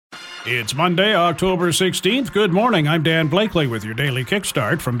It's Monday, October 16th. Good morning. I'm Dan Blakely with your daily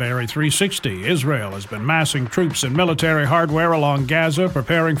kickstart from Barrie 360. Israel has been massing troops and military hardware along Gaza,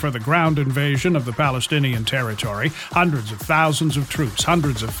 preparing for the ground invasion of the Palestinian territory. Hundreds of thousands of troops,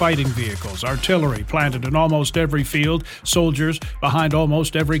 hundreds of fighting vehicles, artillery planted in almost every field, soldiers behind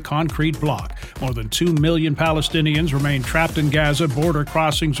almost every concrete block. More than 2 million Palestinians remain trapped in Gaza. Border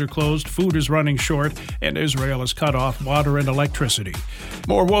crossings are closed, food is running short, and Israel has cut off water and electricity.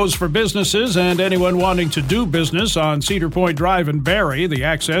 More woes for businesses and anyone wanting to do business on Cedar Point Drive in Barrie. The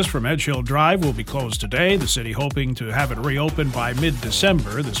access from Edgehill Drive will be closed today, the city hoping to have it reopened by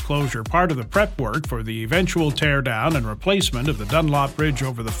mid-December. This closure part of the prep work for the eventual teardown and replacement of the Dunlop Bridge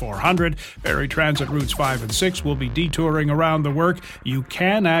over the 400. Barrie Transit Routes 5 and 6 will be detouring around the work. You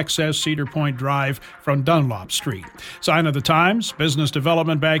can access Cedar Point Drive from Dunlop Street. Sign of the Times, Business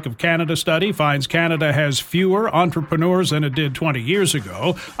Development Bank of Canada study finds Canada has fewer entrepreneurs than it did 20 years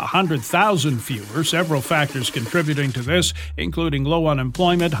ago. 100,000 fewer, several factors contributing to this, including low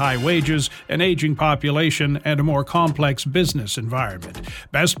unemployment, high wages, an aging population, and a more complex business environment.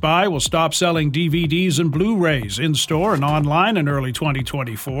 Best Buy will stop selling DVDs and Blu-rays in-store and online in early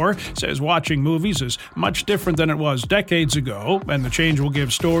 2024, says watching movies is much different than it was decades ago, and the change will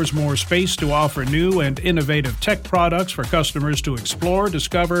give stores more space to offer new and innovative tech products for customers to explore,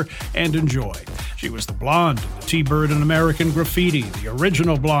 discover, and enjoy. She was the blonde in the T-Bird in American Graffiti, the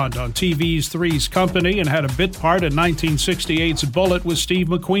original blonde on TV's Three's Company, and had a bit part in 1968's Bullet with Steve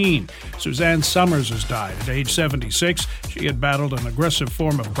McQueen. Suzanne Summers has died at age 76. She had battled an aggressive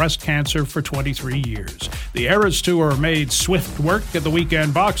form of breast cancer for 23 years. The Eras Tour made swift work at the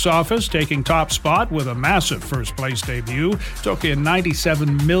weekend box office, taking top spot with a massive first-place debut. Took in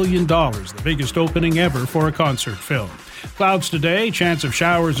 $97 million, the biggest opening ever for a concert film. Clouds today, chance of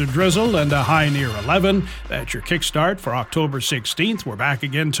showers or drizzle, and a high near 11. That's your kickstart for October 16th. We're back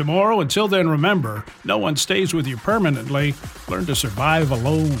again tomorrow. Until then, remember, no one stays with you permanently. Learn to survive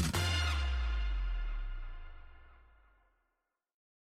alone.